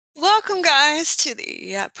Welcome, guys, to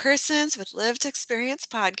the Persons with Lived Experience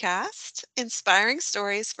podcast, inspiring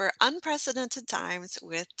stories for unprecedented times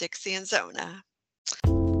with Dixie and Zona.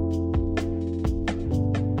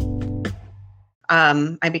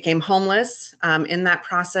 I became homeless. In that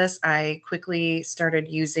process, I quickly started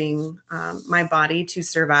using my body to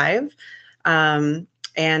survive. And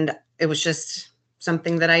it was just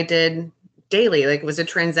something that I did daily. Like, it was a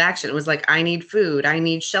transaction. It was like, I need food, I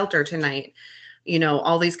need shelter tonight,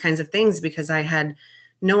 all these kinds of things, because I had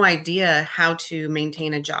no idea how to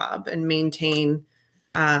maintain a job and maintain,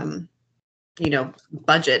 budget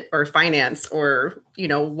or finance or,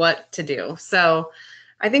 what to do. So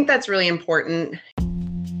I think that's really important.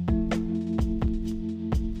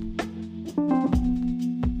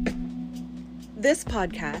 This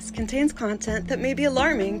podcast contains content that may be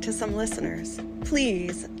alarming to some listeners.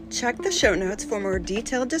 Please check the show notes for more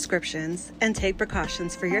detailed descriptions and take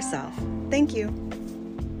precautions for yourself. Thank you.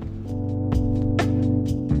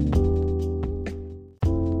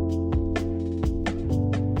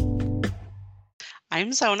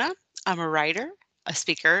 I'm Zona. I'm a writer, a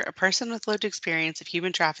speaker, a person with lived experience of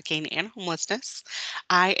human trafficking and homelessness.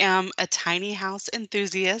 I am a tiny house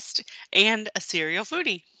enthusiast and a serial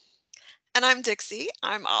foodie. And I'm Dixie.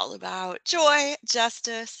 I'm all about joy,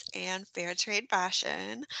 justice, and fair trade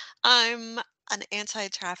fashion. I'm an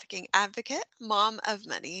anti-trafficking advocate, mom of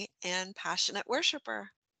many, and passionate worshiper.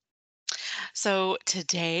 So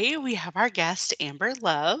today we have our guest, Amber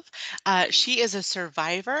Love. She is a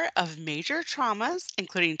survivor of major traumas,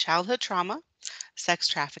 including childhood trauma, sex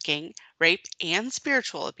trafficking, rape, and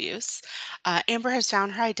spiritual abuse. Amber has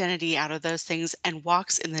found her identity out of those things and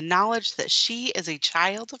walks in the knowledge that she is a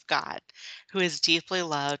child of God who is deeply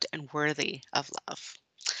loved and worthy of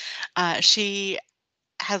love. She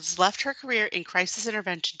has left her career in crisis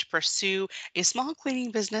intervention to pursue a small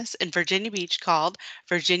cleaning business in Virginia Beach called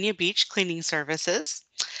Virginia Beach Cleaning Services.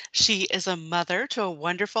 She is a mother to a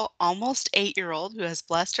wonderful almost 8-year-old who has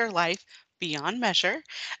blessed her life beyond measure,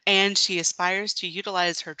 and she aspires to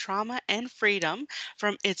utilize her trauma and freedom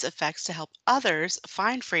from its effects to help others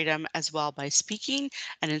find freedom as well by speaking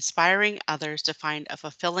and inspiring others to find a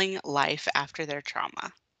fulfilling life after their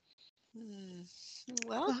trauma.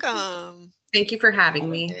 Welcome. Thank you for having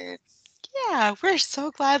me. Yeah, we're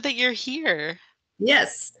so glad that you're here.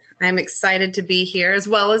 Yes, I'm excited to be here, as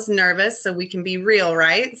well as nervous, so we can be real,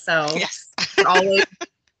 right? So Yes.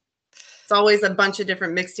 it's always a bunch of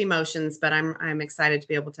different mixed emotions, but I'm excited to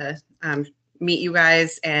be able to meet you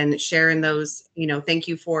guys and share in those. Thank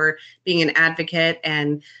you for being an advocate.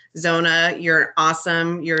 And Zona, you're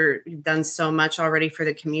awesome. You've done so much already for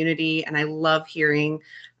the community, and I love hearing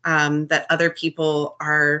that other people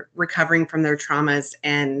are recovering from their traumas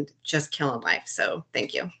and just killing life. So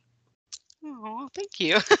thank you. Oh, thank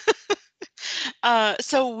you.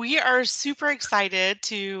 So we are super excited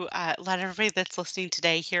to let everybody that's listening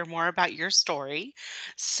today hear more about your story.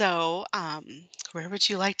 So where would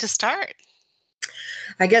you like to start?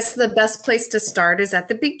 I guess the best place to start is at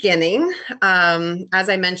the beginning. As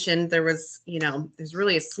I mentioned, there's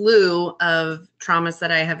really a slew of traumas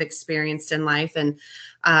that I have experienced in life. And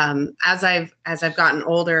as I've gotten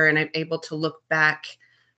older and I'm able to look back,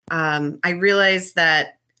 I realized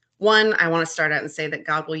that, one, I want to start out and say that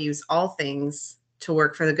God will use all things to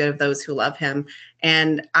work for the good of those who love him.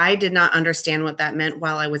 And I did not understand what that meant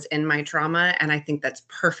while I was in my trauma. And I think that's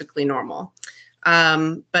perfectly normal.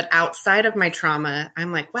 But outside of my trauma,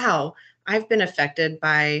 I'm like, wow, I've been affected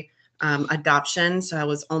by adoption. So I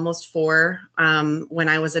was almost 4 when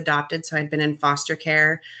I was adopted. So I'd been in foster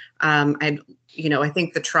care. I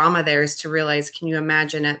think the trauma there is to realize, can you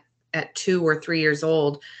imagine at 2 or 3 years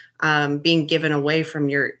old, being given away from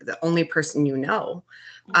the only person you know?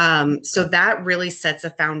 So that really sets a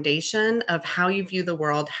foundation of how you view the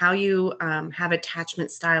world, how you have attachment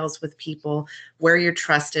styles with people, where your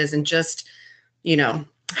trust is, and just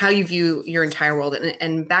how you view your entire world.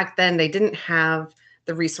 And back then they didn't have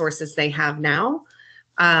the resources they have now.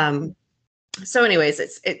 So anyways,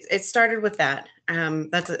 it started with that.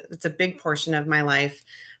 That's a big portion of my life.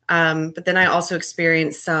 But then I also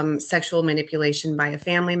experienced some sexual manipulation by a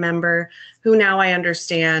family member who now I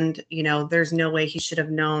understand, there's no way he should have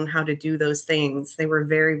known how to do those things. They were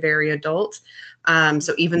very, very adult.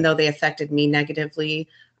 So even though they affected me negatively,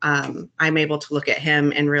 I'm able to look at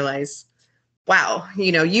him and realize, wow,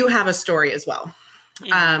 you have a story as well.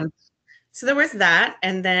 Mm-hmm. So there was that.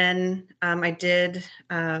 And then I did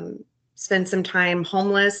spend some time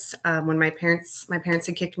homeless when my parents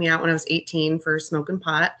had kicked me out when I was 18 for smoking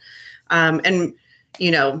pot. And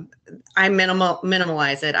I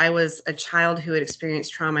minimalize it. I was a child who had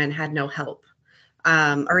experienced trauma and had no help,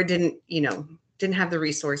 or didn't didn't have the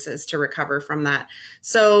resources to recover from that.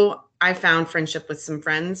 So I found friendship with some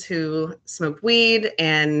friends who smoked weed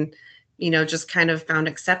and, just kind of found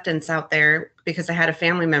acceptance out there because I had a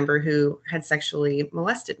family member who had sexually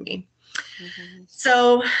molested me. Mhm.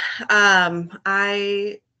 So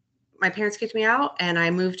my parents kicked me out and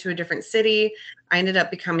I moved to a different city. I ended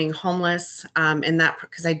up becoming homeless in that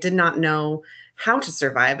because I did not know how to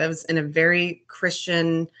survive. I was in a very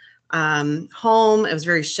Christian home. It was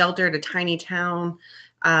very sheltered, a tiny town.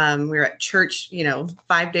 We were at church,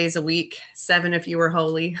 5 days a week, 7 if you were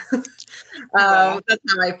holy. Wow. That's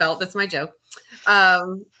how I felt. That's my joke.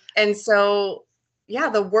 And so, yeah,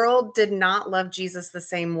 the world did not love Jesus the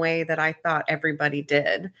same way that I thought everybody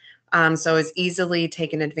did. So I was easily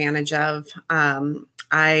taken advantage of.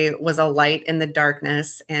 I was a light in the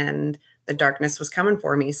darkness, and the darkness was coming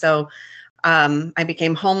for me. So I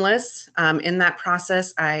became homeless. In that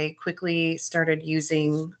process, I quickly started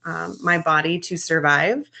using my body to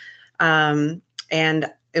survive.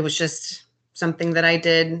 And it was just something that I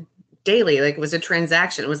did daily. Like, it was a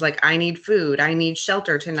transaction. It was like, I need food, I need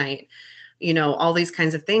shelter tonight, all these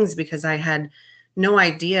kinds of things, because I had no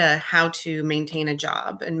idea how to maintain a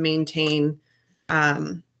job and maintain,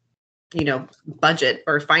 budget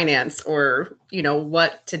or finance or,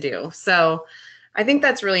 what to do. So I think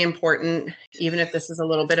that's really important, even if this is a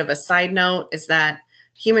little bit of a side note, is that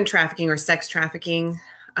human trafficking or sex trafficking,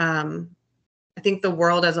 I think the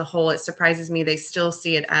world as a whole, it surprises me, they still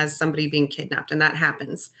see it as somebody being kidnapped, and that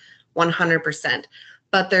happens 100%.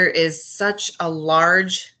 But there is such a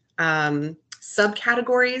large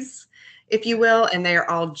subcategories, if you will, and they are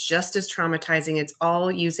all just as traumatizing. It's all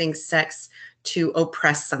using sex to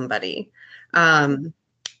oppress somebody. And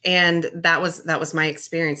that was my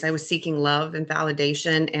experience. I was seeking love and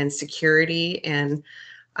validation and security. And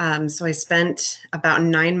so I spent about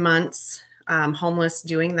 9 months homeless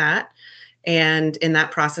doing that. And in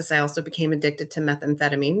that process, I also became addicted to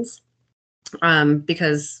methamphetamines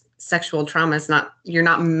because sexual trauma is you're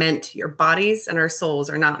not meant, your bodies and our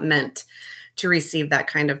souls are not meant to receive that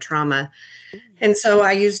kind of trauma. And so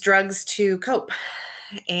I used drugs to cope.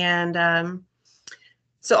 And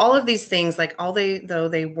so all of these things, like though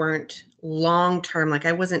they weren't long term, like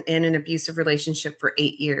I wasn't in an abusive relationship for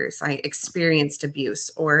 8 years. I experienced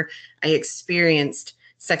abuse, or I experienced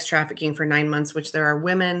sex trafficking for 9 months, which there are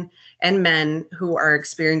women and men who are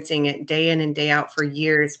experiencing it day in and day out for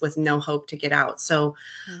years with no hope to get out. So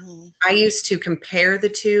I used to compare the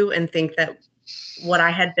two and think that what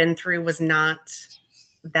I had been through was not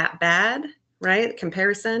that bad, right?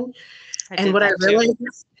 Comparison. And what I realized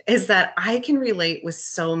is that I can relate with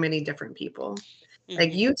so many different people.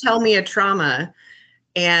 Like, you tell me a trauma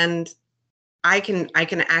and I can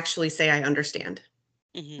actually say I understand.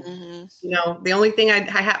 The only thing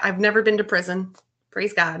I've never been to prison.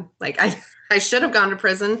 Praise God. Like, I should have gone to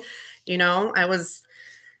prison. I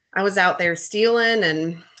was out there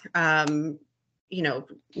stealing and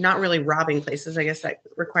not really robbing places. I guess that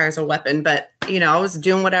requires a weapon, but I was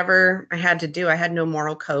doing whatever I had to do. I had no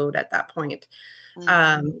moral code at that point.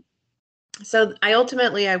 So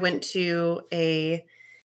I went to a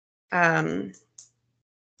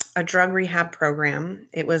drug rehab program.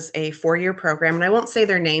 It was a 4-year program, and I won't say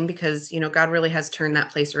their name because, God really has turned that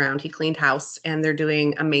place around. He cleaned house and they're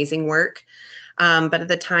doing amazing work. But at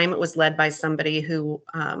the time it was led by somebody who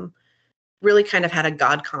really kind of had a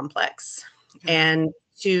God complex. And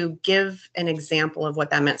to give an example of what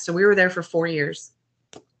that meant. So we were there for 4 years.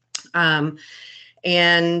 And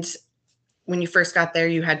when you first got there,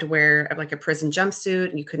 you had to wear like a prison jumpsuit,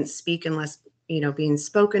 and you couldn't speak unless, being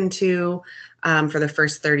spoken to for the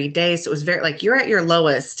first 30 days. So it was very like, you're at your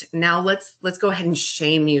lowest. Now let's go ahead and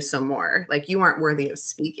shame you some more. Like, you aren't worthy of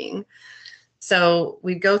speaking. So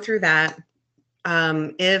we'd go through that.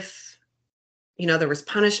 If, there was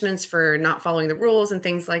punishments for not following the rules and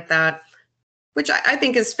things like that, which I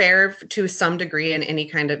think is fair to some degree in any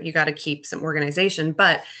kind of, you got to keep some organization.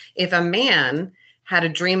 But if a man had a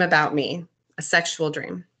dream about me, a sexual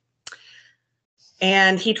dream,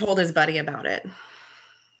 and he told his buddy about it,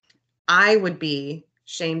 I would be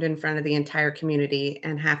shamed in front of the entire community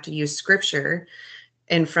and have to use scripture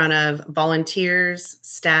in front of volunteers,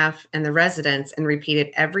 staff, and the residents and repeat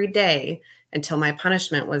it every day until my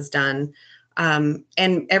punishment was done.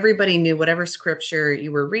 And everybody knew whatever scripture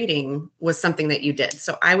you were reading was something that you did.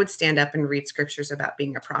 So I would stand up and read scriptures about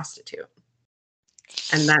being a prostitute.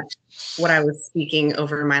 And that's what I was speaking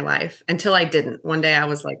over my life until I didn't. One day I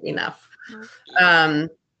was like, enough.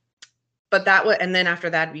 But and then after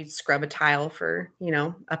that, you'd scrub a tile for,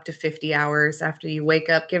 up to 50 hours after you wake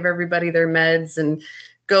up, give everybody their meds and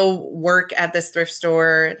go work at this thrift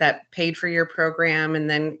store that paid for your program, and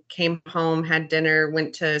then came home, had dinner,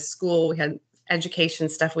 went to school. We had education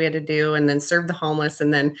stuff we had to do, and then serve the homeless.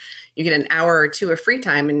 And then you get an hour or two of free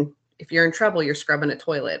time. And if you're in trouble, you're scrubbing a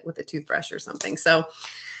toilet with a toothbrush or something. So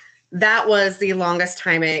that was the longest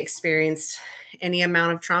time I experienced any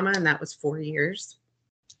amount of trauma. And that was 4 years.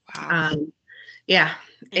 Wow. Yeah.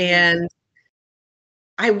 And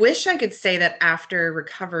I wish I could say that after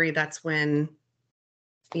recovery, that's when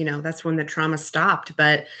the trauma stopped.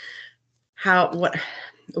 But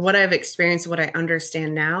what I've experienced, what I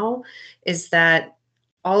understand now is that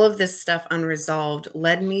all of this stuff unresolved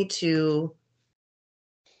led me to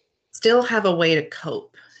still have a way to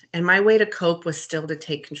cope. And my way to cope was still to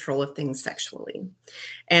take control of things sexually.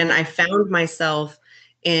 And I found myself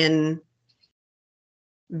in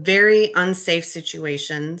very unsafe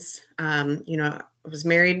situations. I was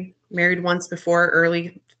married once before,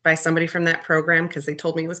 early, by somebody from that program, because they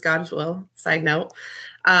told me it was God's will, side note.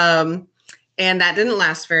 And that didn't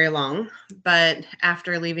last very long. But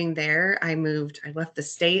after leaving there, I left the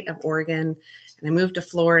state of Oregon and I moved to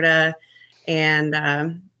Florida. And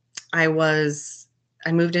I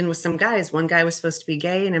moved in with some guys. One guy was supposed to be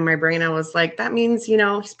gay. And in my brain, I was like, that means,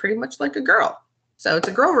 he's pretty much like a girl. So it's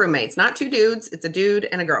a girl roommate. It's not two dudes. It's a dude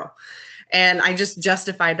and a girl. And I just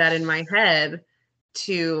justified that in my head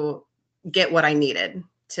to get what I needed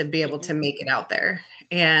to be able to make it out there.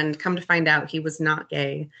 And come to find out, he was not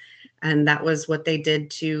gay. And that was what they did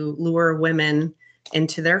to lure women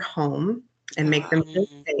into their home and make them feel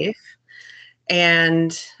safe.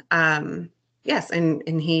 And yes,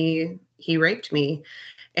 and he raped me.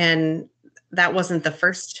 And that wasn't the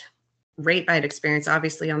first rape I'd experienced,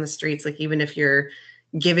 obviously, on the streets. Like, even if you're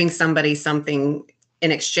giving somebody something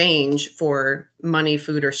in exchange for money,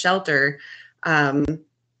 food, or shelter,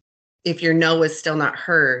 if your no is still not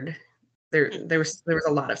heard, there was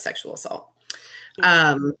a lot of sexual assault.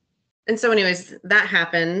 And so anyways, that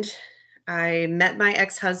happened. I met my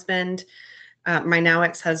ex-husband, my now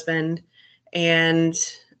ex-husband. And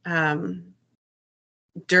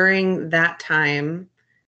during that time,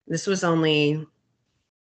 this was only,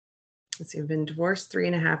 we've been divorced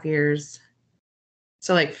 3.5 years.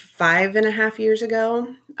 So like 5.5 years ago,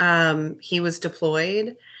 he was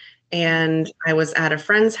deployed. And I was at a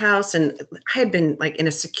friend's house, and I had been like in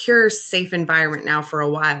a secure, safe environment now for a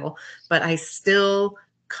while, but I still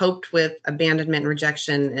coped with abandonment and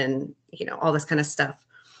rejection and, all this kind of stuff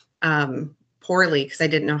poorly, because I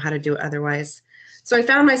didn't know how to do it otherwise. So I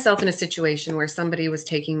found myself in a situation where somebody was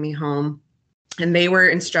taking me home, and they were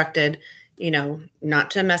instructed,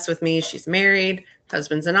 not to mess with me. She's married,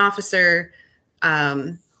 husband's an officer,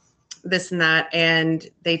 this and that. And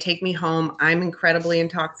they take me home. I'm incredibly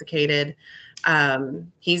intoxicated.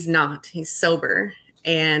 He's not, he's sober.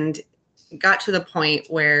 And got to the point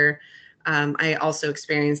where I also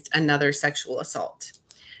experienced another sexual assault.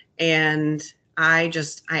 And I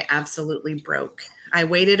absolutely broke. I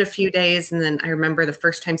waited a few days, and then I remember the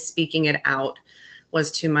first time speaking it out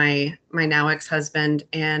was to my now ex-husband,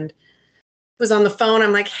 and was on the phone.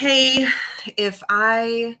 I'm like, hey, if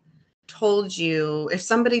somebody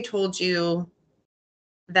told you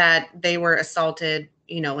that they were assaulted,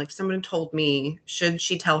 like someone told me, should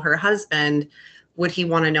she tell her husband? Would he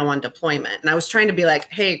want to know on deployment? And I was trying to be like,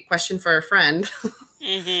 hey, question for a friend.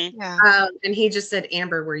 Yeah. And he just said,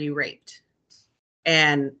 Amber, were you raped?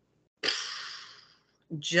 And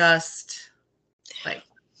just like,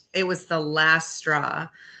 it was the last straw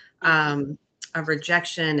of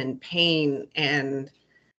rejection and pain. And,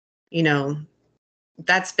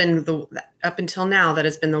 that's been up until now, that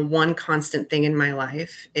has been the one constant thing in my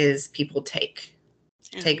life is people take.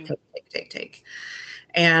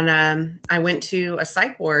 And I went to a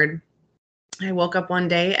psych ward. I woke up one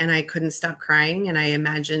day and I couldn't stop crying. And I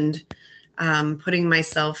imagined putting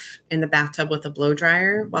myself in the bathtub with a blow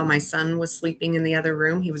dryer while my son was sleeping in the other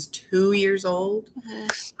room. He was 2 years old.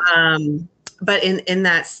 But in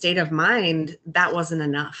that state of mind, that wasn't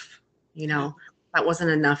enough, that wasn't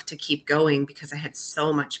enough to keep going, because I had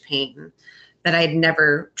so much pain that I had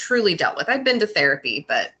never truly dealt with. I'd been to therapy,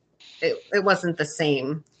 but it wasn't the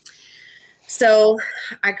same. So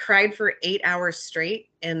I cried for 8 hours straight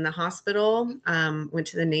in the hospital, went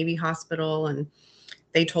to the Navy hospital, and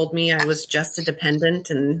they told me I was just a dependent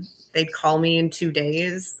and they'd call me in 2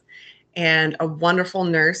 days. And a wonderful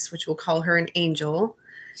nurse, which we'll call her an angel,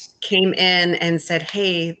 came in and said,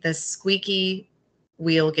 hey, the squeaky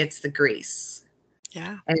wheel gets the grease.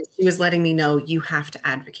 Yeah. And she was letting me know, you have to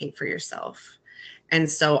advocate for yourself. And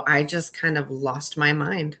so I just kind of lost my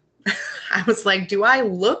mind. I was like, do I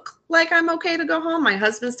look like I'm okay to go home? My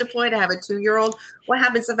husband's deployed. I have a 2-year-old. What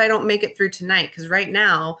happens if I don't make it through tonight? Because right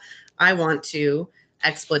now I want to,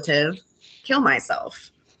 expletive, kill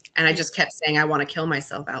myself. And I just kept saying, I want to kill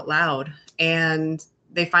myself out loud. And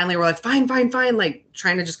they finally were like, fine, fine, fine. Like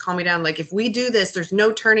trying to just calm me down. Like, if we do this, there's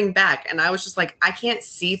no turning back. And I was just like, I can't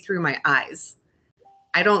see through my eyes.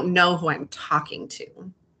 I don't know who I'm talking to.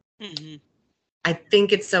 Mm-hmm. I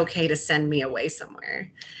think it's okay to send me away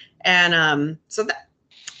somewhere. And so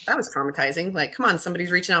that was traumatizing. Like, come on,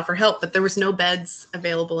 somebody's reaching out for help, but there was no beds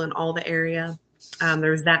available in all the area.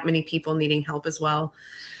 There was that many people needing help as well.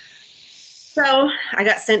 So I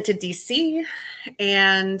got sent to DC,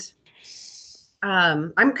 and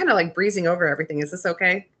I'm kind of like breezing over everything. Is this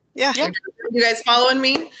okay? Yeah. You guys following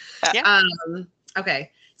me? Yeah.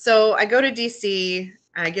 Okay. So I go to DC,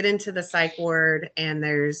 I get into the psych ward, and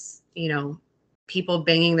there's, people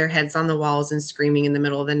banging their heads on the walls and screaming in the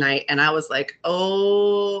middle of the night. And I was like,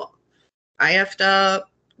 oh, I effed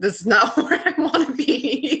up. This is not where I want to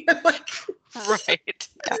be. Right.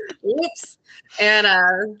 Whoops.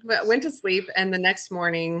 And went to sleep. And the next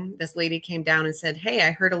morning, this lady came down and said, hey,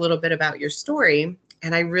 I heard a little bit about your story,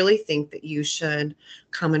 and I really think that you should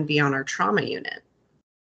come and be on our trauma unit.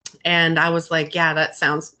 And I was like, yeah, that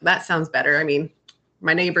sounds better. I mean,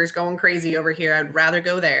 my neighbor's going crazy over here. I'd rather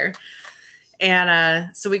go there.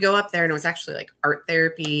 And so we go up there, and it was actually like art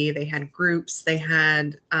therapy. They had groups, they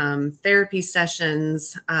had therapy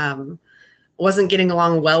sessions. Wasn't getting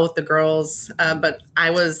along well with the girls, but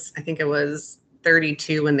I think it was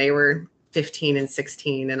 32 when they were 15 and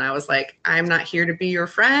 16. And I was like, I'm not here to be your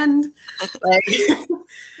friend. Like,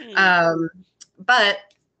 but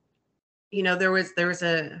there was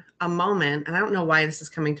a moment, and I don't know why this is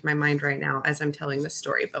coming to my mind right now as I'm telling this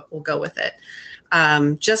story, but we'll go with it.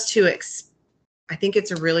 Just to I think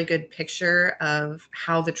it's a really good picture of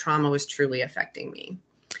how the trauma was truly affecting me,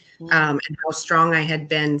 and how strong I had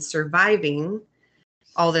been surviving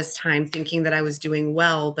all this time, thinking that I was doing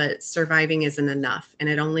well, but surviving isn't enough, and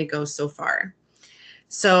it only goes so far.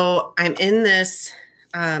 So I'm in this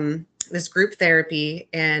group therapy,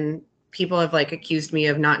 and people have like accused me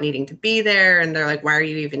of not needing to be there, and they're like, why are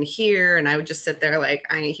you even here? And I would just sit there like,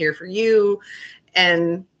 I ain't here for you.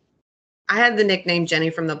 And I had the nickname Jenny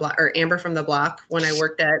from the block, or Amber from the block, when I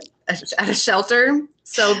worked at a shelter.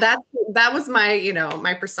 So that was my,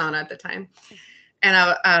 my persona at the time.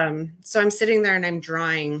 And so I'm sitting there and I'm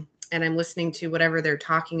drawing, and I'm listening to whatever they're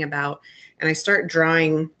talking about. And I start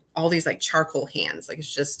drawing all these like charcoal hands, like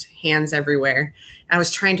it's just hands everywhere. I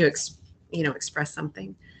was trying to, express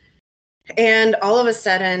something. And all of a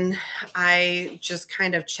sudden I just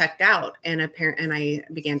kind of checked out, and I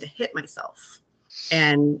began to hit myself.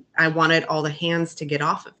 And I wanted all the hands to get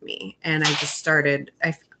off of me. And I just started,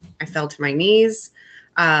 I fell to my knees.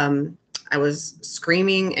 I was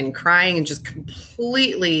screaming and crying and just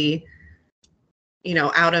completely,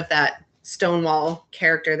 out of that Stonewall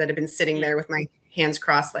character that had been sitting there with my hands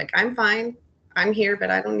crossed, like, I'm fine. I'm here, but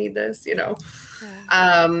I don't need this, Yeah.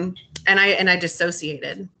 And I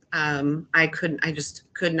dissociated. I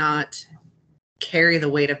just could not carry the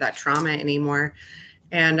weight of that trauma anymore.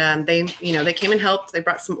 And they came and helped. They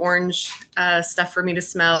brought some orange stuff for me to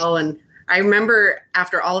smell. And I remember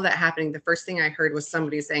after all of that happening, the first thing I heard was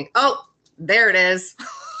somebody saying, oh, there it is.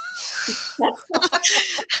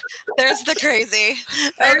 There's the crazy.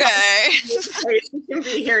 Okay. You can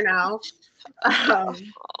be here now.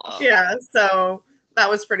 Yeah, so that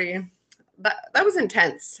was that was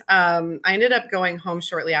intense. I ended up going home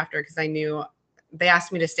shortly after, because I knew they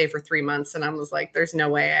asked me to stay for 3 months, and I was like, there's no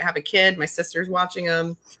way. I have a kid. My sister's watching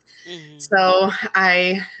him. Mm-hmm. So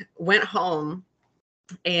I went home,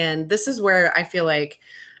 and this is where I feel like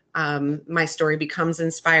my story becomes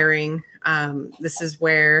inspiring. This is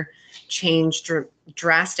where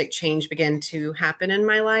drastic change began to happen in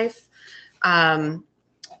my life. I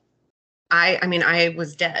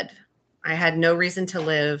was dead. I had no reason to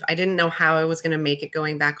live. I didn't know how I was going to make it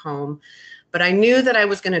going back home. But I knew that I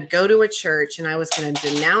was going to go to a church, and I was going to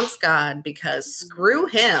denounce God, because screw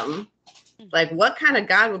him. Like, what kind of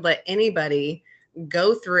God would let anybody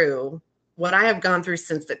go through what I have gone through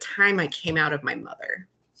since the time I came out of my mother?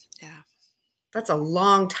 Yeah. That's a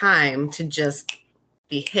long time to just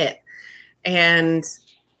be hit. And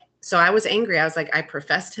so I was angry. I was like, I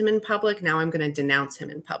professed him in public. Now I'm going to denounce him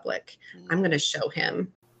in public. I'm going to show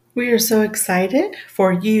him. We are so excited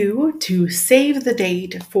for you to save the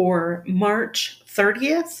date for March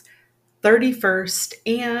 30th, 31st,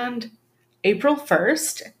 and April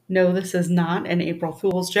 1st. No, this is not an April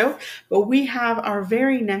Fool's joke, but we have our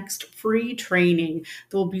very next free training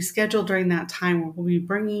that will be scheduled during that time, where we'll be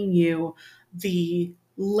bringing you the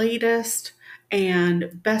latest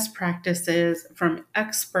and best practices from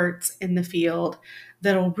experts in the field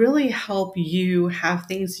that'll really help you have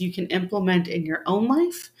things you can implement in your own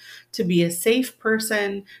life to be a safe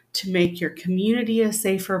person, to make your community a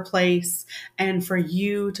safer place, and for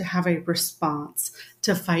you to have a response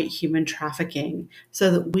to fight human trafficking so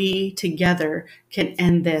that we together can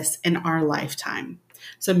end this in our lifetime.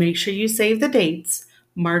 So make sure you save the dates,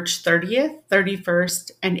 March 30th,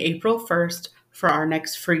 31st, and April 1st for our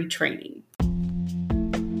next free training.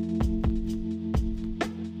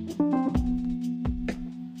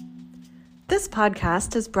 This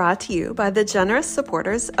podcast is brought to you by the generous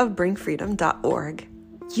supporters of BringFreedom.org.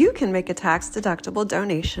 You can make a tax-deductible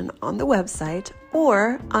donation on the website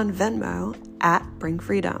or on Venmo at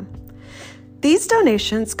BringFreedom. These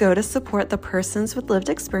donations go to support the persons with lived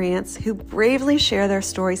experience who bravely share their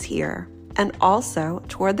stories here, and also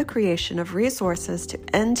toward the creation of resources to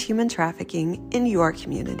end human trafficking in your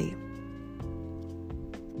community.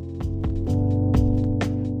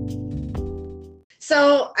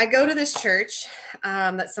 So I go to this church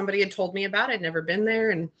that somebody had told me about. I'd never been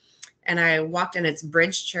there, and I walked in. It's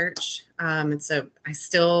Bridge Church, and so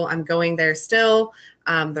I'm going there still.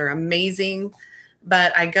 They're amazing,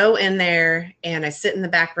 but I go in there and I sit in the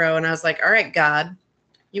back row, and I was like, "All right, God,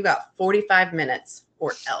 you got 45 minutes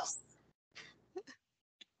or else."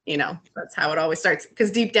 You know, that's how it always starts. Because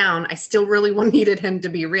deep down, I still really needed him to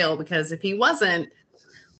be real. Because if he wasn't,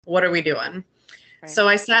 what are we doing? Right. So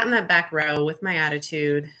I sat in that back row with my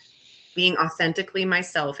attitude, being authentically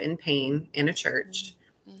myself in pain in a church,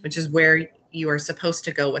 which is where you are supposed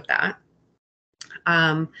to go with that.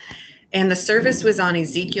 And the service was on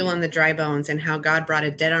Ezekiel and the dry bones and how God brought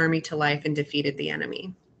a dead army to life and defeated the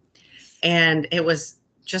enemy. And it was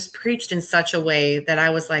just preached in such a way that I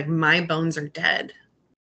was like, my bones are dead.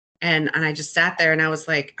 And I just sat there and I was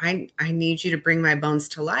like, I need you to bring my bones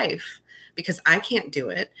to life because I can't do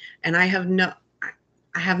it. And I have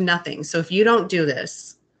nothing. So if you don't do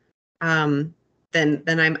this, then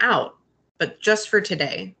I'm out. But just for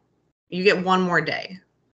today, you get one more day,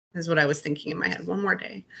 is what I was thinking in my head, one more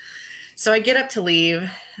day. So I get up to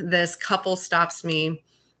leave. This couple stops me,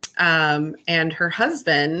 and her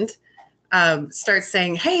husband starts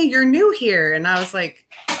saying, "Hey, you're new here." And I was like,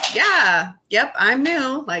 yep, I'm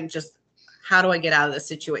new. Like, just how do I get out of this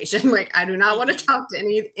situation? Like, I do not want to talk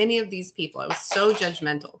to any of these people. I was so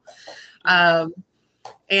judgmental.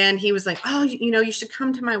 And he was like, "Oh, you should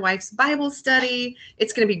come to my wife's Bible study.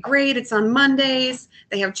 It's going to be great. It's on Mondays.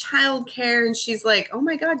 They have childcare." And she's like, "Oh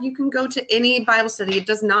my God, you can go to any Bible study. It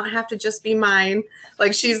does not have to just be mine."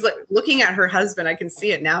 Like, she's like looking at her husband. I can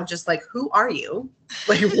see it now. Just like, who are you?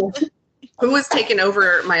 Like, who has taken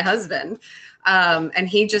over my husband? And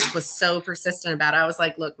he just was so persistent about it. I was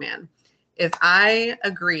like, "Look, man, if I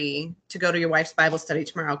agree to go to your wife's Bible study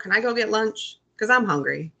tomorrow, can I go get lunch? Because I'm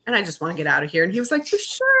hungry and I just want to get out of here." And he was like, "For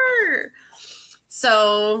sure."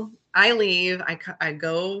 So I leave. I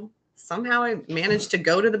go. Somehow I managed to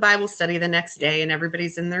go to the Bible study the next day, and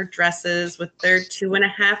everybody's in their dresses with their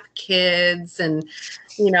 2.5 kids and,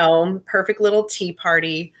 perfect little tea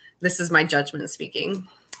party. This is my judgment speaking.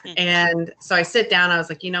 And so I sit down. I was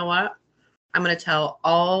like, you know what? I'm going to tell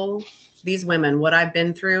all these women what I've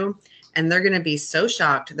been through. And they're going to be so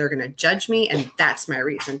shocked. They're going to judge me. And that's my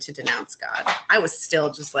reason to denounce God. I was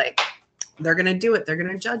still just like, they're going to do it. They're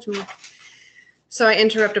going to judge me. So I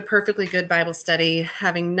interrupt a perfectly good Bible study,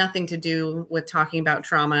 having nothing to do with talking about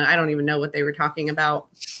trauma. I don't even know what they were talking about.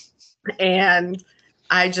 And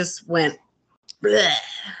I just went, bleh.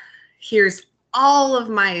 Here's all of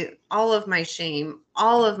my shame,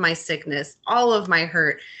 all of my sickness, all of my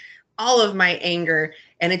hurt, all of my anger.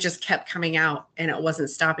 And it just kept coming out and it wasn't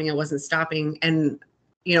stopping. And,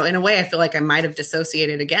 in a way, I feel like I might have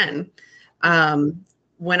dissociated again.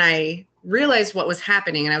 When I realized what was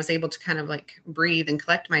happening and I was able to kind of like breathe and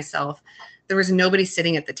collect myself, there was nobody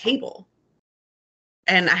sitting at the table.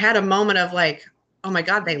 And I had a moment of like, oh my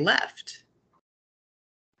God, they left.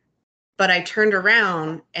 But I turned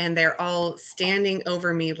around and they're all standing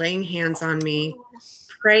over me, laying hands on me,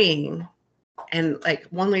 praying. And like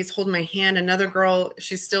one lady's holding my hand. Another girl,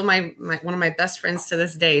 she's still my one of my best friends to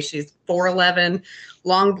this day. She's 4'11",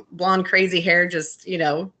 long blonde, crazy hair, just,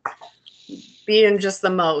 being just the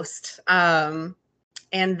most. And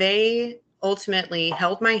they ultimately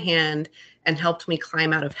held my hand and helped me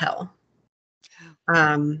climb out of hell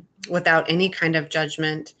without any kind of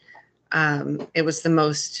judgment. It was the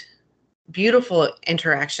most beautiful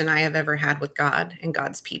interaction I have ever had with God and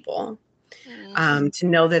God's people. To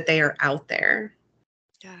know that they are out there.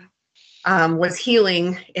 Yeah. was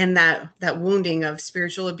healing in that wounding of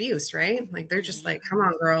spiritual abuse, right? Like they're just like, come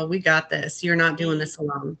on, girl, we got this. You're not doing this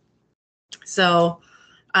alone. So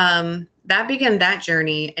that began that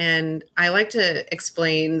journey. And I like to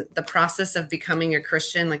explain the process of becoming a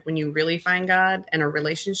Christian, like when you really find God and a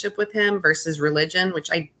relationship with him versus religion,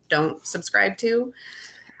 which I don't subscribe to.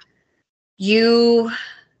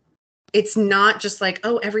 It's not just like,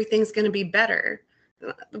 oh, everything's going to be better.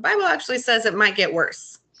 The Bible actually says it might get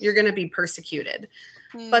worse. You're going to be persecuted.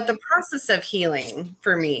 But the process of healing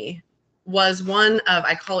for me was one of,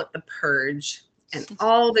 I call it the purge, and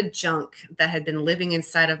all the junk that had been living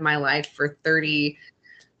inside of my life for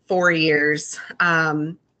 34 years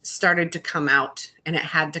started to come out, and it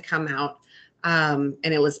had to come out. And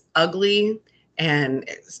it was ugly, and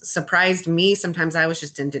it surprised me. Sometimes I was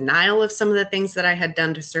just in denial of some of the things that I had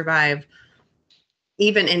done to survive,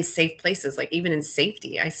 even in safe places, like even in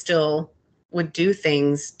safety. I still would do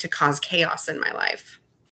things to cause chaos in my life.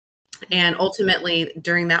 And ultimately,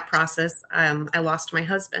 during that process, I lost my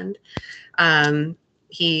husband.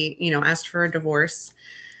 He, asked for a divorce.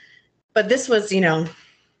 But this was,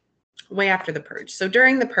 way after the purge. So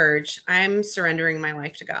during the purge, I'm surrendering my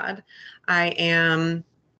life to God. I am,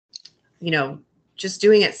 just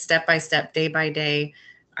doing it step by step, day by day.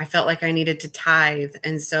 I felt like I needed to tithe.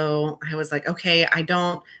 And so I was like, okay, I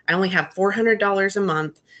only have $400 a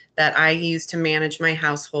month that I use to manage my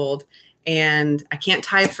household. And I can't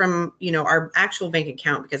tithe from, our actual bank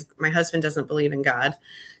account because my husband doesn't believe in God.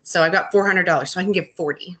 So I got $400, so I can give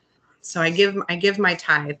 40. So I give my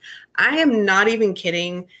tithe. I am not even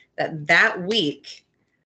kidding that week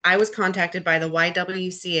I was contacted by the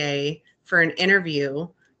YWCA for an interview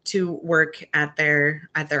to work at their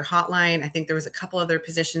hotline. I think there was a couple other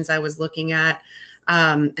positions I was looking at.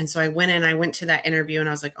 And so I went to that interview and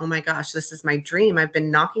I was like, oh my gosh, this is my dream. I've been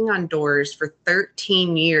knocking on doors for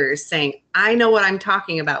 13 years saying, I know what I'm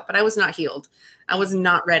talking about, but I was not healed. I was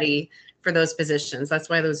not ready for those positions. That's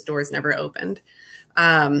why those doors never opened.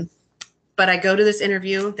 But I go to this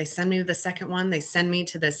interview. They send me to the second one. They send me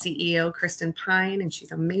to the CEO, Kristen Pine, and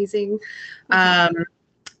she's amazing.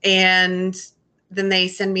 And then they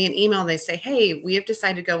send me an email. They say, hey, we have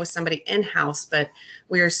decided to go with somebody in-house, but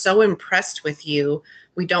we are so impressed with you.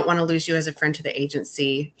 We don't want to lose you as a friend to the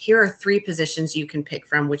agency. Here are 3 positions you can pick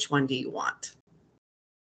from. Which one do you want?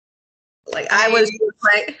 I was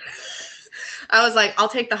like, I'll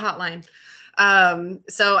take the hotline.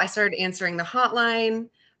 So I started answering the hotline.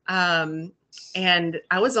 And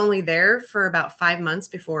I was only there for about 5 months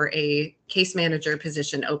before a case manager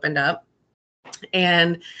position opened up.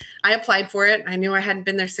 And I applied for it. I knew I hadn't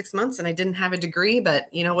been there 6 months and I didn't have a degree, but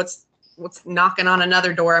what's knocking on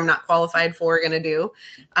another door I'm not qualified for going to do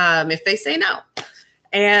if they say no.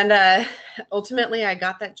 And ultimately I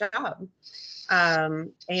got that job.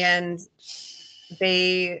 And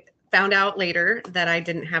they found out later that I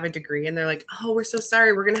didn't have a degree, and they're like, oh, we're so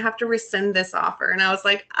sorry. We're going to have to rescind this offer. And I was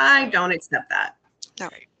like, I don't accept that. No.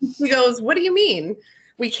 He goes, what do you mean?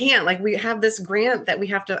 We can't, we have this grant that we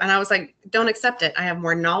have to, and I was like, don't accept it. I have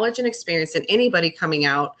more knowledge and experience than anybody coming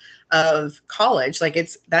out of college.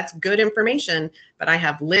 That's good information, but I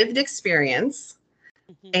have lived experience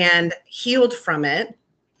and healed from it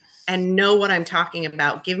and know what I'm talking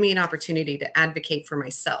about. Give me an opportunity to advocate for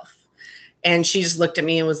myself. And she just looked at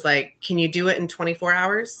me and was like, can you do it in 24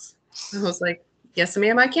 hours? I was like, yes,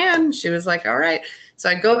 ma'am, I can. She was like, all right. So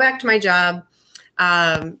I go back to my job.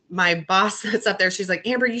 My boss that's up there, she's like,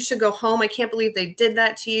 Amber, you should go home. I can't believe they did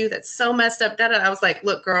that to you. That's so messed up. I was like,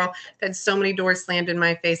 look, girl, I've had so many doors slammed in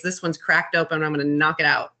my face. This one's cracked open. I'm going to knock it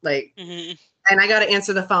out. And I got to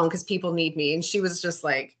answer the phone because people need me. And she was just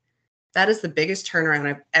like, that is the biggest turnaround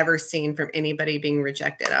I've ever seen from anybody being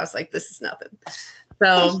rejected. I was like, this is nothing.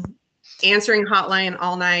 So answering hotline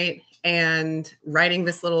all night and writing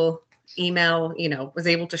this little email, was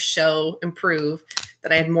able to improve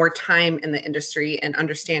that I had more time in the industry and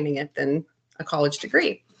understanding it than a college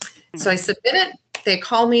degree. So I submit it. They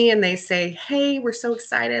call me and they say, hey, we're so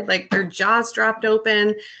excited. Their jaws dropped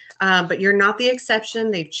open, but you're not the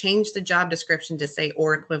exception. They've changed the job description to say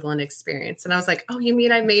or equivalent experience. And I was like, oh, you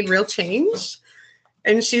mean I made real change?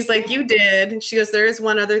 And she's like, you did. She goes, there is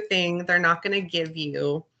one other thing. They're not going to give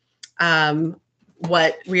you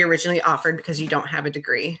what we originally offered because you don't have a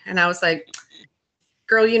degree. And I was like,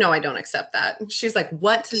 girl, I don't accept that. And she's like,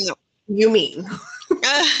 what do you mean?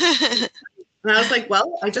 And I was like,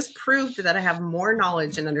 well, I just proved that I have more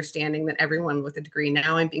knowledge and understanding than everyone with a degree.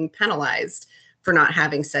 Now I'm being penalized for not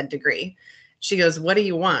having said degree. She goes, what do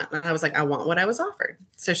you want? And I was like, I want what I was offered.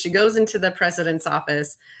 So she goes into the president's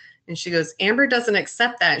office and she goes, Amber doesn't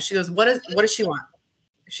accept that. She goes, what does she want?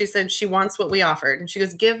 She said she wants what we offered. And she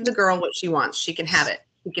goes, give the girl what she wants. She can have it.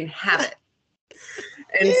 She can have it.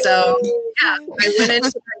 And so, yeah, I went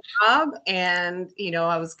into my job and, you know,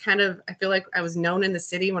 I feel like I was known in the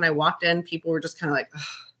city. When I walked in, people were just kind of like,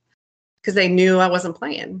 because they knew I wasn't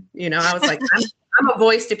playing. You know, I was like, I'm a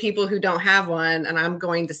voice to people who don't have one, and I'm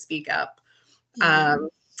going to speak up.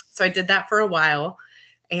 So I did that for a while,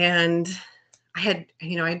 and I had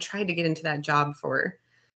tried to get into that job for,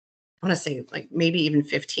 I want to say like maybe even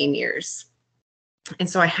 15 years. And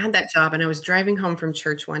so I had that job, and I was driving home from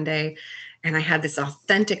church one day, and I had this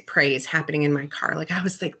authentic praise happening in my car. Like, I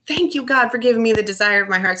was like, thank you, God, for giving me the desire of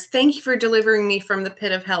my heart. Thank you for delivering me from the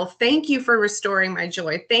pit of hell. Thank you for restoring my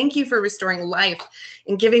joy. Thank you for restoring life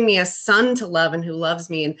and giving me a son to love and who loves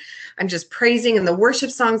me. And I'm just praising, and the worship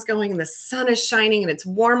song's going, and the sun is shining, and it's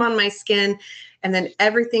warm on my skin. And then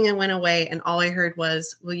everything went away, and all I heard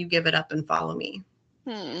was, will you give it up and follow me?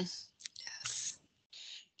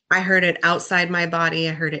 I heard it outside my body.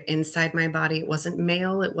 I heard it inside my body. It wasn't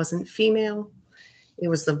male. It wasn't female. It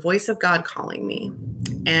was the voice of God calling me.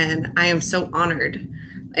 And I am so honored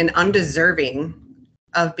and undeserving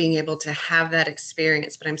of being able to have that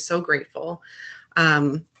experience, but I'm so grateful.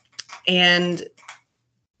 And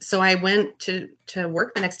so I went to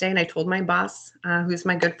work the next day, and I told my boss, who's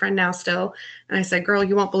my good friend now still, and I said, girl,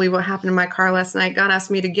 you won't believe what happened in my car last night. God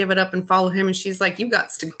asked me to give it up and follow him. And she's like, you got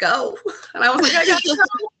to go. And I was like, I got to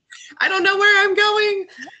go. I don't know where I'm going.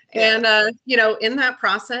 And, you know, in that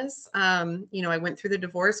process, you know, I went through the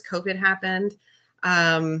divorce. COVID happened.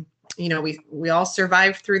 You know, we all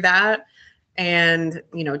survived through that. And,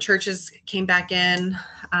 you know, churches came back into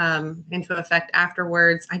effect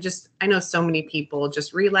afterwards. I know so many people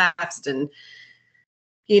just relapsed, and,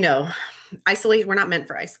 you know, we're not meant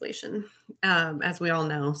for isolation, as we all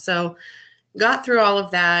know. So got through all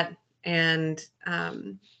of that, and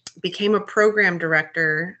became a program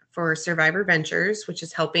director for Survivor Ventures, which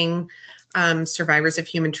is helping survivors of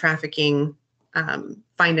human trafficking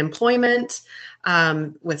find employment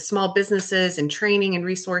with small businesses and training and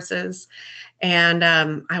resources. And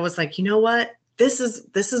I was like, you know what? This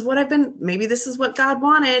is what maybe this is what God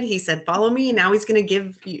wanted. He said, follow me. Now he's going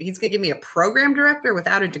to give me a program director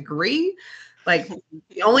without a degree. Like,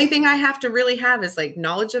 the only thing I have to really have is like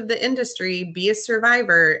knowledge of the industry, be a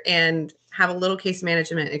survivor, and have a little case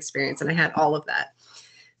management experience. And I had all of that.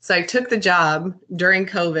 So I took the job during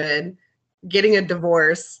COVID, getting a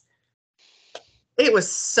divorce. It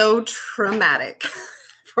was so traumatic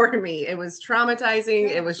for me. It was traumatizing.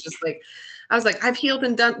 It was just like, I was like, I've healed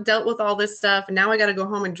and dealt with all this stuff, and now I got to go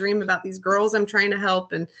home and dream about these girls I'm trying to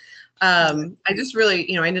help. And I just really,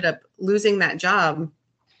 you know, I ended up losing that job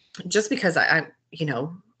just because I you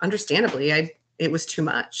know, understandably, it was too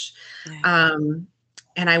much. Yeah.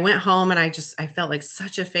 And I went home, and I felt like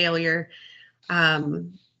such a failure.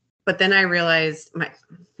 But then I realized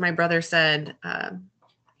my brother said,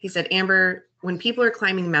 he said, Amber, when people are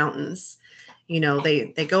climbing mountains, you know,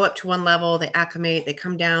 they go up to one level, they acclimate, they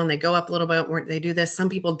come down, they go up a little bit, they do this. Some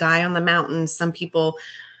people die on the mountain. Some people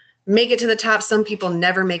make it to the top. Some people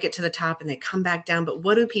never make it to the top, and they come back down. But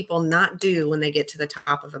what do people not do when they get to the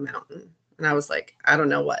top of a mountain? And I was like, I don't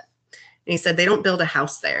know what. And he said, they don't build a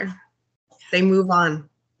house there. They move on.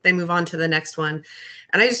 They move on to the next one.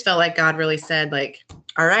 And I just felt like God really said, like,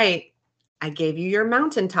 all right, I gave you your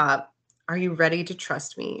mountaintop. Are you ready to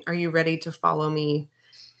trust me? Are you ready to follow me?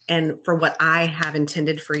 And for what I have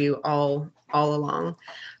intended for you all along.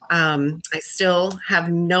 I still have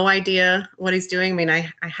no idea what he's doing. I mean,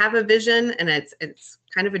 I have a vision, and it's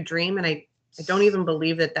kind of a dream. And I don't even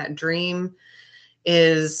believe that dream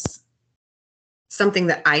is something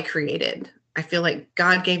that I created. I feel like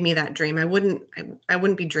God gave me that dream. I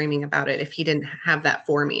wouldn't be dreaming about it if he didn't have that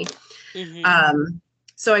for me. Mm-hmm.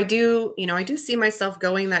 So I do see myself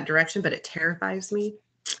going that direction, but it terrifies me.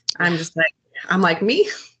 I'm like, me?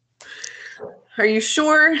 Are you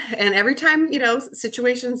sure? And every time, you know,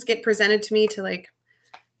 situations get presented to me to, like,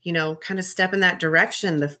 you know, kind of step in that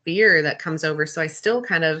direction, the fear that comes over. So I still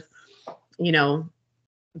kind of, you know,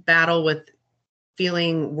 battle with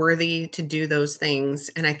feeling worthy to do those things.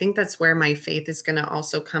 And I think that's where my faith is going to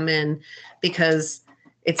also come in, because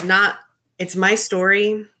it's my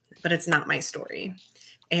story, but it's not my story.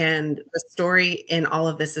 And the story in all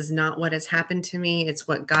of this is not what has happened to me. It's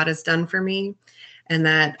what God has done for me. And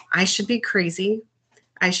that I should be crazy.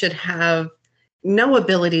 I should have no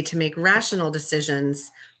ability to make rational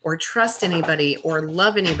decisions or trust anybody or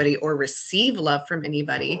love anybody or receive love from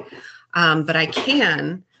anybody. But I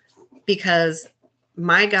can, because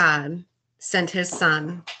my God sent his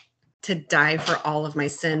son to die for all of my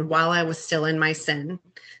sin while I was still in my sin,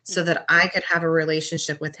 so that I could have a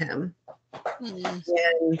relationship with him. Mm.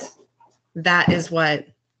 And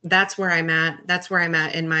that's where I'm at. That's where I'm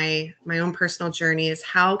at in my own personal journey, is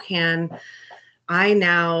how can I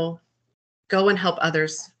now go and help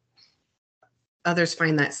others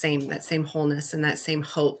find that same wholeness and that same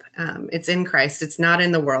hope. It's in Christ. It's not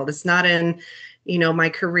in the world. It's not in, my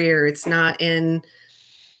career. It's not in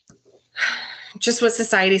just what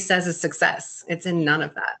society says is success. It's in none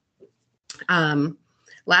of that.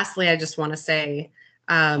 Lastly, I just want to say,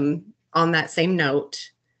 on that same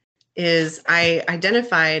note, is I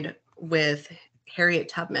identified with Harriet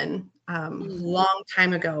Tubman long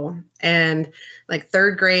time ago. And like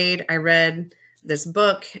third grade, I read this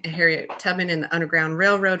book, Harriet Tubman and the Underground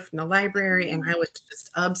Railroad, from the library, and I was just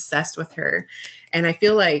obsessed with her. And I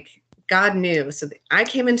feel like God knew. So I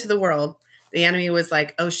came into the world. The enemy was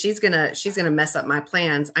like, oh, she's gonna mess up my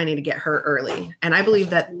plans. I need to get her early. And I believe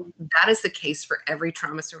that is the case for every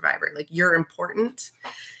trauma survivor. Like, you're important.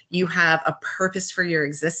 You have a purpose for your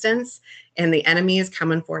existence, and the enemy is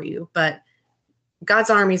coming for you. But God's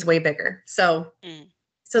army is way bigger. So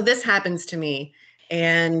this happens to me.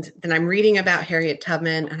 And then I'm reading about Harriet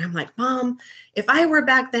Tubman, and I'm like, Mom, if I were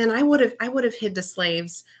back then, I would have hid the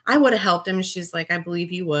slaves. I would have helped him. She's like, I believe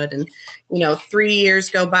you would. And 3 years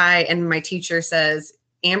go by, and my teacher says,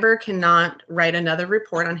 Amber cannot write another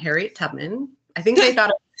report on Harriet Tubman. I think they thought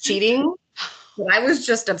I was cheating, but I was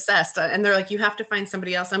just obsessed. And they're like, you have to find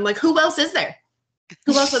somebody else. I'm like, who else is there?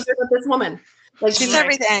 Who else is there but this woman? Like, She's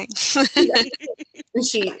everything. And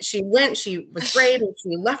she went, she was brave, and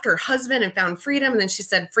she left her husband and found freedom. And then she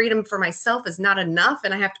said, freedom for myself is not enough,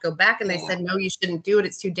 and I have to go back. And they said, no, you shouldn't do it.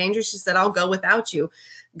 It's too dangerous. She said, I'll go without you.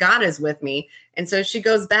 God is with me. And so she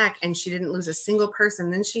goes back, and she didn't lose a single person.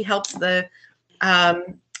 Then she helps the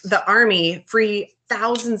army free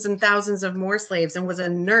thousands and thousands of more slaves, and was a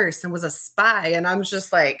nurse and was a spy. And I'm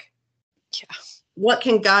just like, what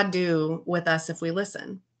can God do with us if we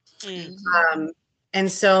listen? And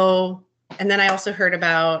then I also heard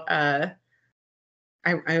about, I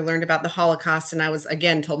learned about the Holocaust, and I was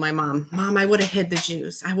again told my mom, I would have hid the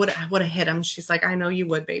Jews. I would have hid them. She's like, I know you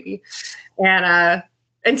would, baby. And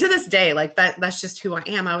to this day, like that's just who I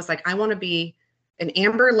am. I was like, I want to be an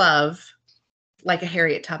Amber Love, like a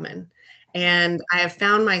Harriet Tubman. And I have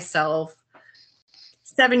found myself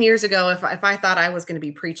 7 years ago, if I thought I was going to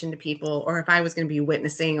be preaching to people, or if I was going to be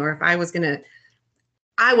witnessing, or if I was going to,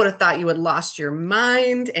 I would have thought you had lost your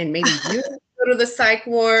mind, and maybe you go to the psych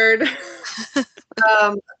ward.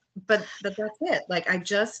 But that's it. Like,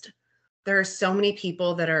 there are so many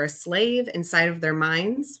people that are a slave inside of their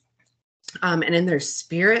minds, and in their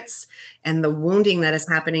spirits, and the wounding that is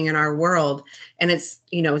happening in our world. And it's,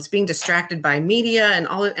 it's being distracted by media and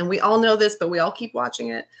and we all know this, but we all keep watching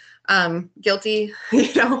it. Guilty,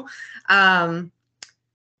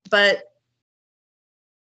 but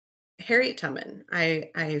Harriet Tubman,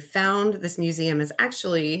 I found this museum is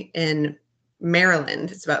actually in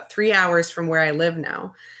Maryland. It's about 3 hours from where I live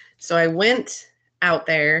now. So I went out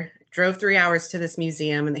there, drove 3 hours to this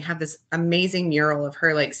museum, and they have this amazing mural of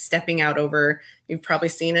her like stepping out over, you've probably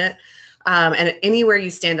seen it. And anywhere you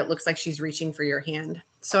stand, it looks like she's reaching for your hand.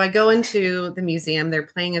 So I go into the museum, they're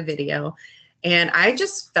playing a video, and I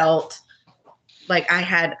just felt like I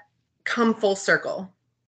had come full circle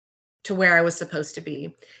to where I was supposed to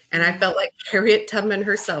be. And I felt like Harriet Tubman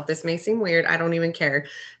herself, this may seem weird, I don't even care,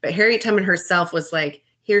 but Harriet Tubman herself was like,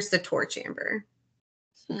 here's the torch, Amber.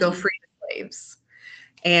 Go free the slaves.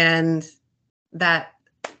 And that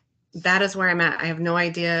is where I'm at. I have no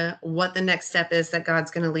idea what the next step is that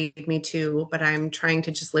God's going to lead me to, but I'm trying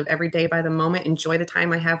to just live every day by the moment, enjoy the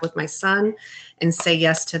time I have with my son, and say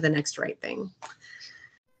yes to the next right thing.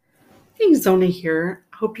 Hey, Zona here.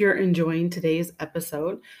 Hope you're enjoying today's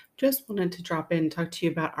episode. Just wanted to drop in and talk to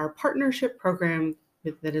you about our partnership program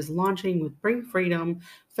that is launching with Bring Freedom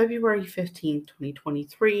February 15th,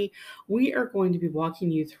 2023. We are going to be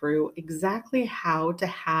walking you through exactly how to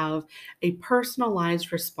have a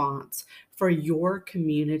personalized response for your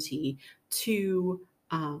community to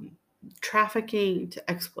trafficking,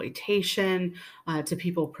 to exploitation, to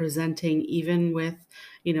people presenting even with,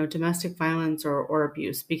 domestic violence or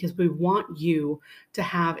abuse, because we want you to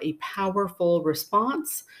have a powerful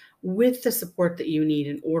response with the support that you need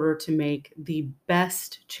in order to make the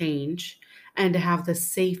best change and to have the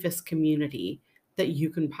safest community that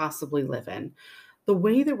you can possibly live in. The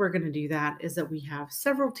way that we're going to do that is that we have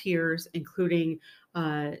several tiers, including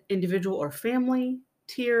individual or family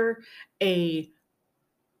tier, a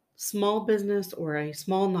small business or a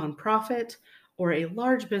small nonprofit, or a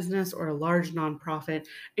large business or a large nonprofit,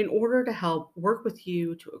 in order to help work with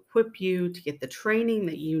you, to equip you, to get the training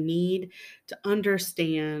that you need to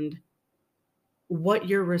understand what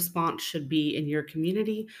your response should be in your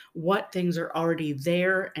community, what things are already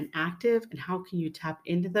there and active, and how can you tap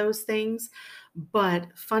into those things. But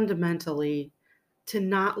fundamentally, to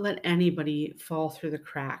not let anybody fall through the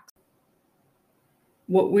cracks.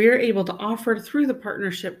 What we're able to offer through the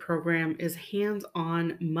partnership program is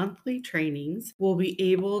hands-on monthly trainings. We'll be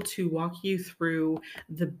able to walk you through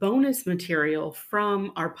the bonus material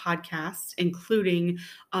from our podcast, including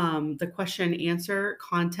the question and answer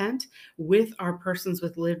content with our persons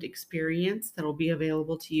with lived experience that will be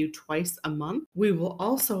available to you twice a month. We will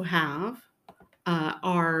also have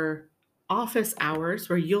our office hours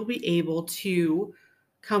where you'll be able to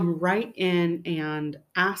come right in and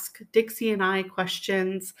ask Dixie and I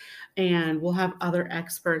questions, and we'll have other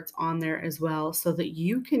experts on there as well so that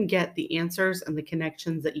you can get the answers and the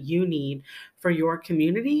connections that you need for your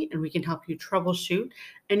community, and we can help you troubleshoot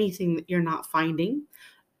anything that you're not finding.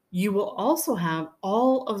 You will also have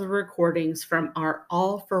all of the recordings from our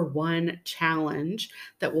All for One challenge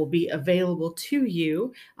that will be available to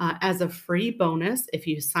you as a free bonus if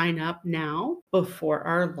you sign up now before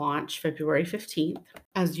our launch February 15th,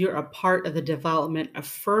 as you're a part of the development of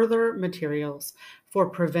further materials for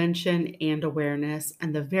prevention and awareness,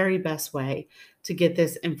 and the very best way to get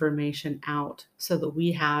this information out so that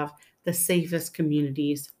we have the safest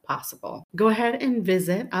communities possible. Go ahead and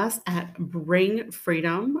visit us at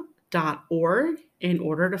bringfreedom.org in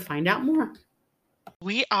order to find out more.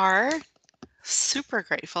 We are super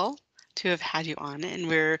grateful to have had you on, and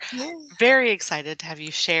we're Yeah. very excited to have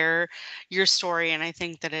you share your story. And I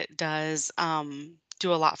think that it does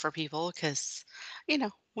do a lot for people because,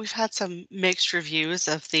 we've had some mixed reviews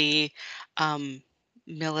of the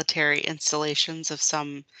military installations of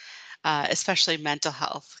some especially mental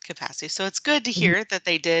health capacity. So it's good to hear that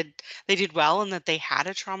they did well, and that they had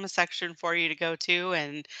a trauma section for you to go to,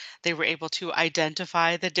 and they were able to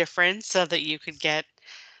identify the difference so that you could get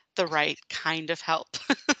the right kind of help.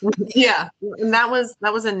 Yeah, and that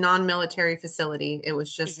was a non-military facility. It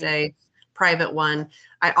was just Mhm. a private one.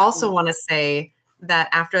 I also want to say that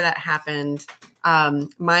after that happened,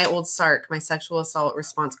 my old SARC, my sexual assault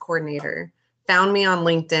response coordinator, found me on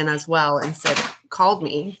LinkedIn as well and called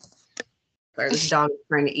me. Sorry, this dog is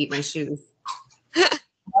trying to eat my shoes.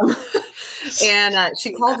 And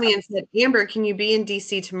she called me and said, Amber, can you be in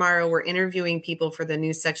DC tomorrow? We're interviewing people for the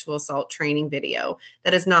new sexual assault training video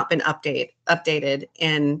that has not been updated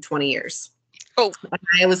in 20 years. Oh. And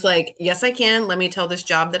I was like, yes, I can. Let me tell this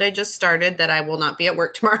job that I just started that I will not be at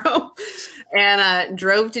work tomorrow. And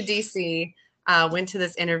drove to DC, went to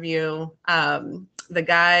this interview. The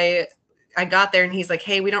guy, I got there and he's like,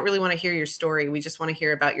 hey, we don't really want to hear your story. We just want to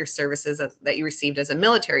hear about your services that you received as a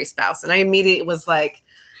military spouse. And I immediately was like,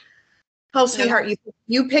 oh, sweetheart,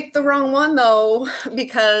 you picked the wrong one, though,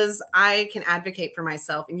 because I can advocate for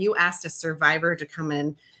myself. And you asked a survivor to come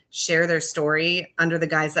and share their story under the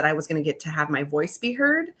guise that I was going to get to have my voice be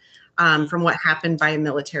heard from what happened by a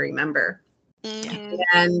military member.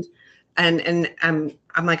 Mhm. And I'm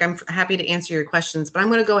like, I'm happy to answer your questions, but I'm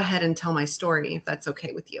going to go ahead and tell my story if that's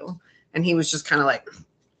okay with you. And he was just kind of like,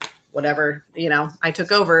 whatever, I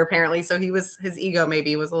took over apparently. So his ego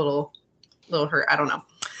maybe was a little hurt. I don't know.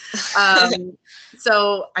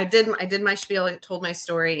 So I did my spiel, I told my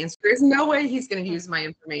story, and there's no way he's going to use my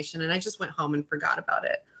information. And I just went home and forgot about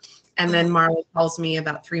it. And then Marla calls me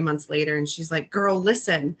about 3 months later and she's like, girl,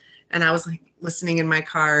 listen. And I was like listening in my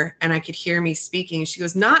car and I could hear me speaking. She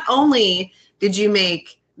goes, not only did you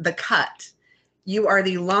make the cut, you are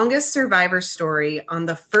the longest survivor story on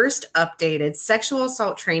the first updated sexual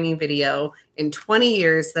assault training video in 20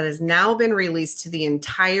 years that has now been released to the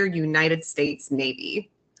entire United States Navy.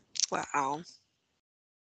 Wow.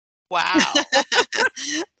 Wow.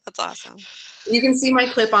 That's awesome. You can see my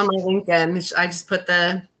clip on my LinkedIn. I just put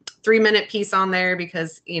the 3-minute piece on there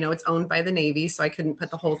because, it's owned by the Navy. So I couldn't put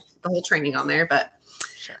the whole training on there, but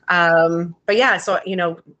yeah, so,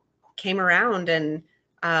 came around and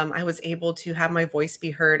I was able to have my voice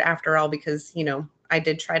be heard after all, because, I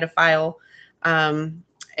did try to file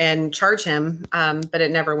and charge him, but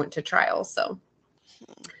it never went to trial. So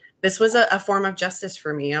this was a form of justice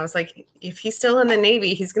for me. I was like, if he's still in the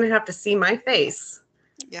Navy, he's going to have to see my face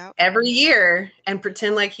every year and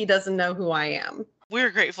pretend like he doesn't know who I am.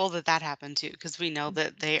 We're grateful that happened too, because we know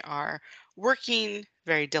that they are working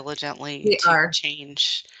very diligently to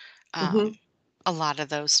change a lot of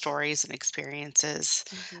those stories and experiences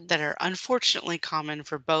that are unfortunately common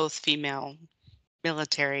for both female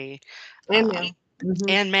military and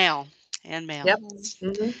male. and male. Yep.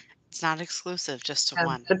 It's not exclusive just to Yeah,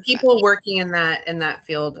 one. the people working in that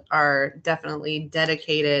field are definitely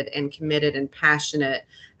dedicated and committed and passionate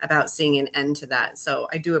about seeing an end to that. So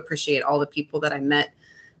I do appreciate all the people that I met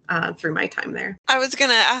through my time there. I was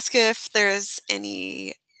going to ask if there's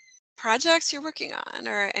any projects you're working on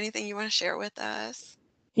or anything you want to share with us.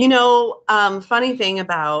 You know, funny thing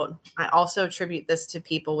about, I also attribute this to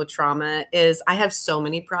people with trauma, is I have so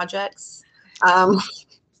many projects.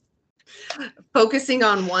 Focusing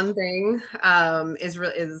on one thing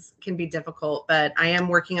can be difficult, but I am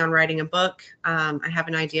working on writing a book. I have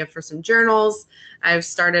an idea for some journals. I've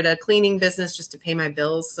started a cleaning business just to pay my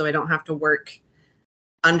bills so I don't have to work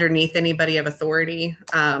underneath anybody of authority,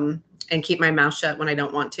 and keep my mouth shut when I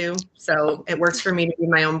don't want to. So it works for me to be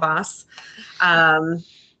my own boss.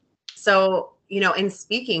 So, you know, in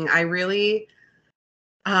speaking, I really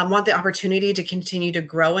want the opportunity to continue to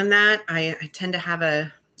grow in that. I tend to have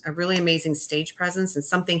a really amazing stage presence, and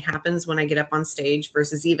something happens when I get up on stage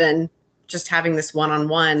versus even just having this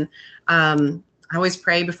one-on-one. I always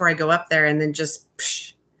pray before I go up there, and then just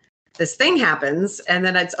this thing happens, and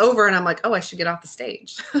then it's over, and I'm like, oh, I should get off the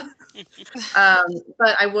stage.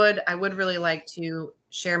 But I would really like to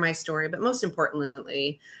share my story. But most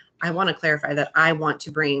importantly, I want to clarify that I want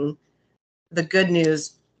to bring the good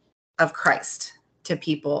news of Christ to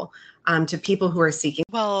people who are seeking.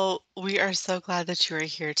 Well, we are so glad that you are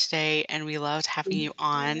here today, and we loved having you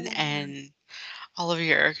on and all of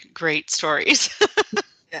your great stories.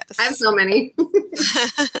 Yes. I have so many.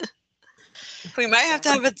 We might have to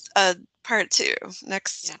have a part 2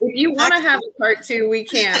 next. Yeah. If you want to have a part 2, we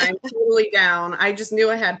can. I'm totally down. I just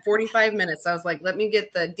knew I had 45 minutes. I was like, let me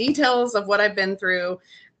get the details of what I've been through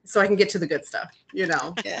so I can get to the good stuff, you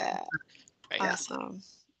know? Yeah. Right. Awesome.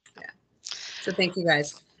 Yeah. So thank you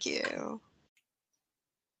guys. Thank you.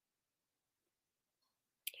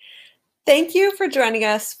 Thank you for joining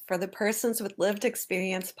us for the Persons with Lived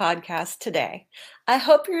Experience podcast today. I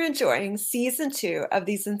hope you're enjoying season 2 of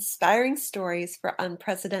these inspiring stories for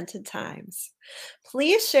unprecedented times.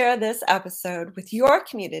 Please share this episode with your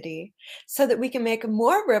community so that we can make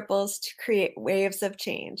more ripples to create waves of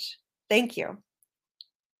change. Thank you.